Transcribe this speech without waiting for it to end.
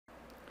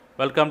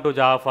Welcome to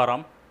Java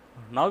Forum.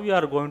 Now we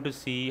are going to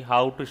see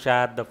how to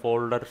share the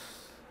folders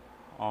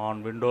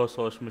on Windows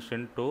host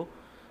machine to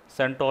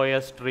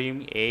CentOS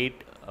Stream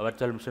 8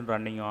 virtual machine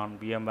running on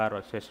Vmware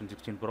Workstation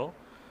 16 Pro.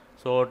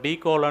 So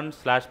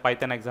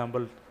d:/Python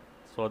example.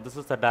 So this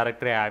is the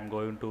directory I am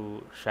going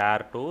to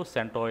share to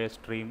CentOS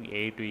Stream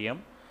 8 VM.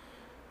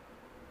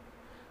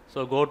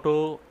 So go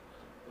to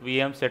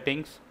VM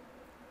settings,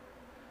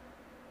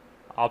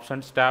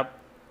 options tab,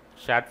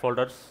 shared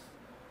folders.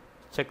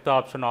 Check the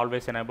option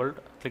always enabled,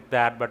 click the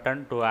add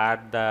button to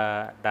add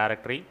the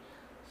directory.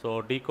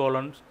 So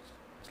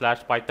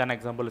d:/Python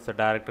example is the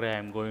directory I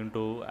am going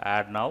to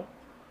add now.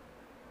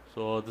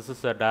 So this is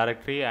the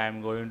directory I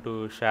am going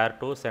to share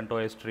to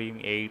CentOS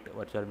Stream 8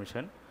 virtual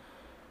machine.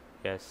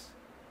 Yes.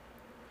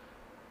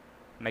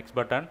 Next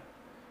button,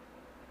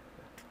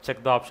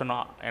 check the option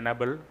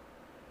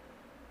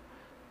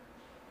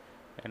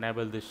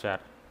enable this share.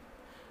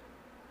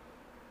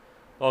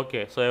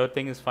 Okay, so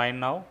everything is fine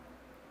now.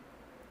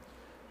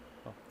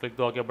 Click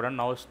the OK button.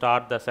 Now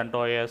start the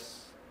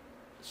CentOS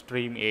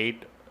Stream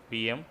 8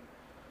 VM.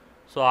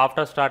 So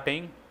after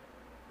starting,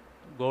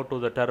 go to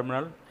the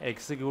terminal,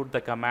 execute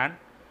the command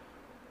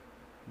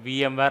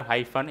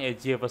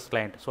vmware-hgfs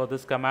client. So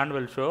this command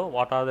will show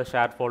what are the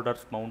shared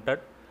folders mounted.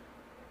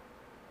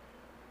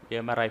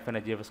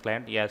 vmware-hgfs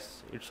client.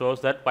 Yes, it shows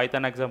that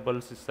Python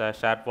examples is a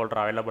shared folder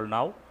available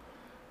now.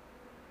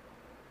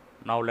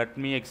 Now let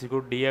me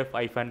execute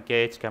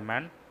df-kh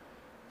command.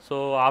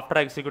 So after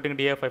executing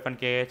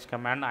df-kh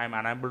command, I am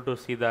unable to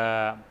see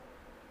the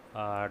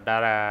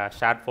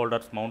shared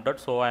folders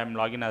mounted. So I am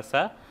logging as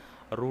a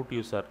root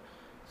user.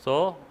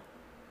 So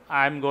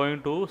I am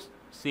going to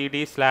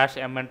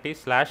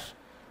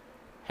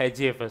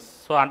cd/mnt/hgfs.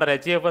 So under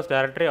hgfs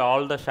directory,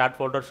 all the shared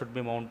folders should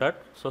be mounted.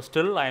 So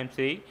still I am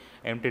seeing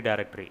empty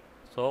directory.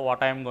 So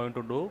what I am going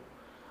to do,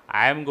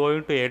 I am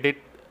going to edit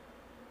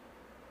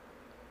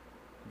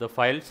the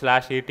file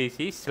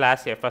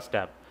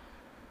 /etc/fstab.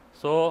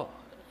 So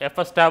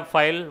fstab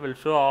file will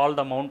show all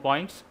the mount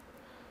points.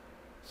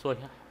 So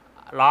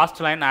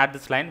last line, add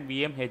this line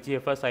vm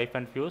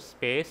hgfs-fuse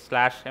space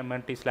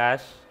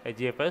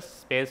 /mnt/hgfs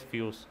space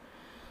fuse.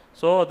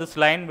 So this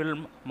line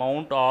will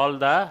mount all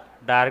the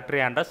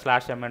directory under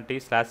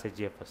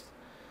 /mnt/hgfs.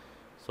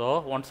 So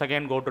once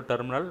again go to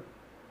terminal,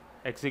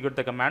 execute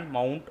the command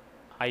mount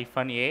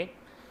 -a.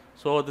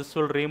 So this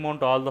will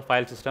remount all the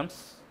file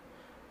systems.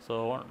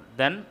 So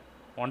then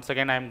once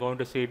again I am going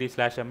to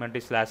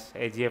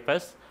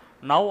cd/mnt/hgfs.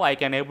 Now I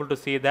can able to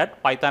see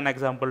that Python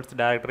examples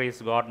directory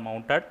is got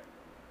mounted.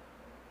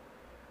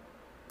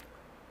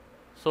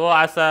 So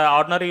as an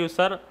ordinary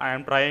user, I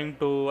am trying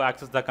to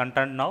access the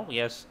content now.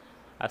 Yes,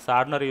 as an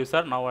ordinary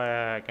user, now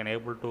I can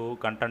able to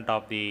content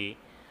of the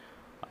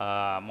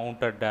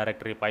mounted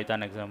directory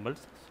Python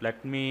examples.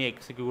 Let me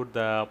execute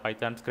the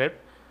Python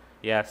script.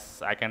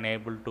 Yes, I can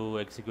able to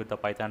execute the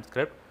Python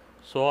script.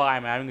 So I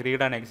am having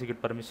read and execute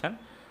permission.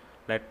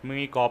 Let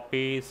me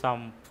copy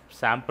some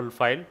sample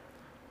file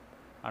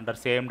under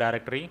same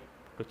directory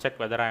to check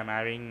whether I am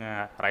having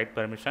right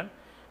permission.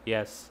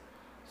 Yes.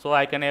 So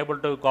I can able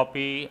to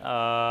copy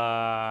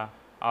or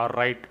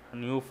write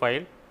new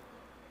file.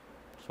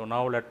 So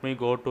now let me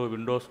go to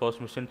Windows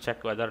host machine,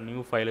 check whether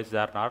new file is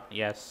there or not.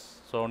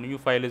 Yes. So new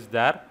file is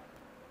there.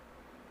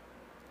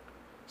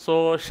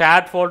 So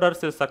shared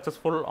folders is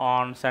successful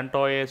on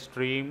CentOS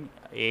Stream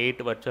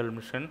 8 virtual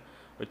machine,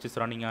 which is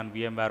running on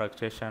Vmware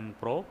Workstation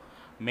Pro.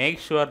 Make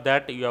sure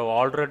that you have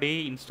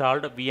already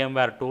installed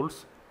VMware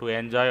tools to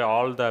enjoy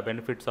all the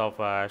benefits of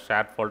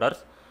shared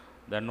folders.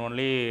 Then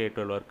only it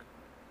will work.